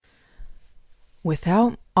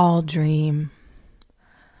Without all dream,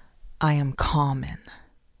 I am common.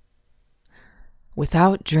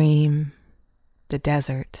 Without dream, the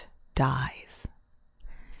desert dies.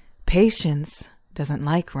 Patience doesn't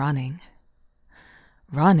like running.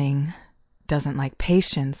 Running doesn't like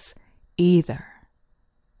patience either.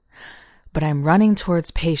 But I'm running towards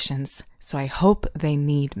patience, so I hope they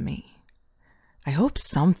need me. I hope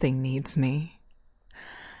something needs me.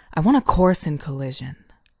 I want a course in collision.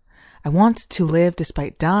 I want to live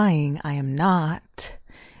despite dying. I am not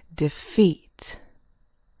defeat.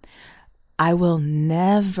 I will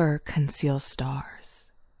never conceal stars.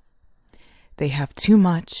 They have too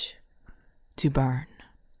much to burn.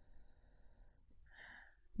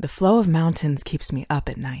 The flow of mountains keeps me up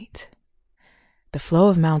at night. The flow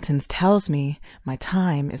of mountains tells me my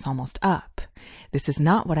time is almost up. This is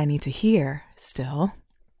not what I need to hear still.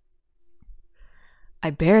 I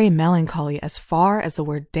bury melancholy as far as the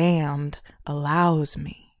word damned allows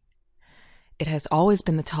me. It has always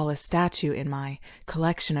been the tallest statue in my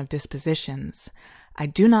collection of dispositions. I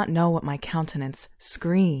do not know what my countenance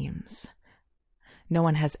screams. No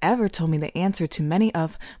one has ever told me the answer to many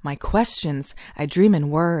of my questions. I dream in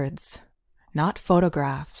words, not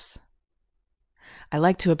photographs. I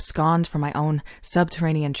like to abscond from my own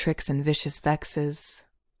subterranean tricks and vicious vexes.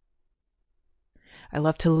 I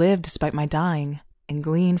love to live despite my dying and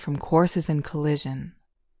glean from courses in collision.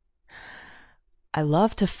 I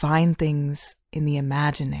love to find things in the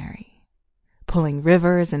imaginary, pulling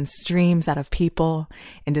rivers and streams out of people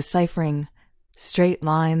and deciphering straight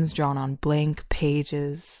lines drawn on blank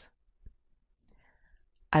pages.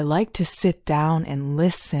 I like to sit down and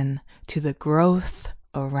listen to the growth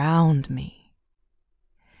around me.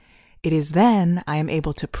 It is then I am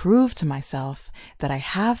able to prove to myself that I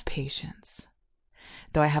have patience.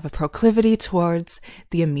 Though I have a proclivity towards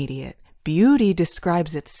the immediate, beauty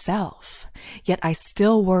describes itself, yet I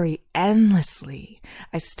still worry endlessly.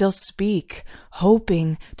 I still speak,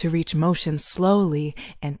 hoping to reach motion slowly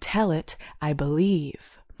and tell it I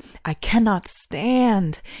believe. I cannot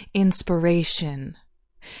stand inspiration.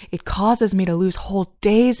 It causes me to lose whole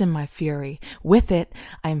days in my fury. With it,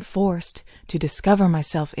 I am forced to discover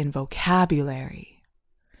myself in vocabulary.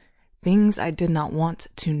 Things I did not want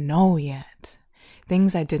to know yet.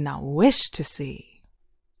 Things I did not wish to see.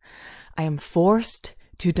 I am forced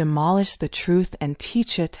to demolish the truth and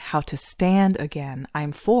teach it how to stand again. I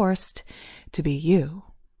am forced to be you,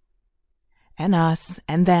 and us,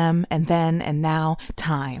 and them, and then, and now,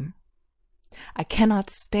 time. I cannot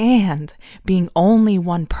stand being only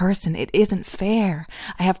one person. It isn't fair.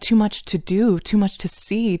 I have too much to do, too much to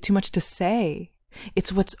see, too much to say.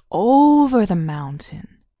 It's what's over the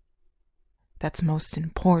mountain that's most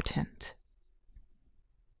important.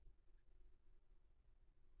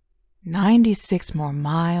 96 more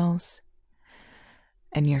miles,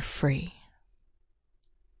 and you're free.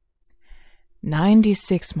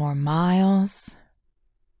 96 more miles,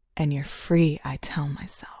 and you're free, I tell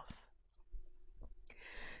myself.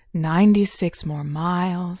 96 more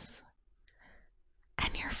miles, and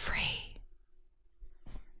you're free.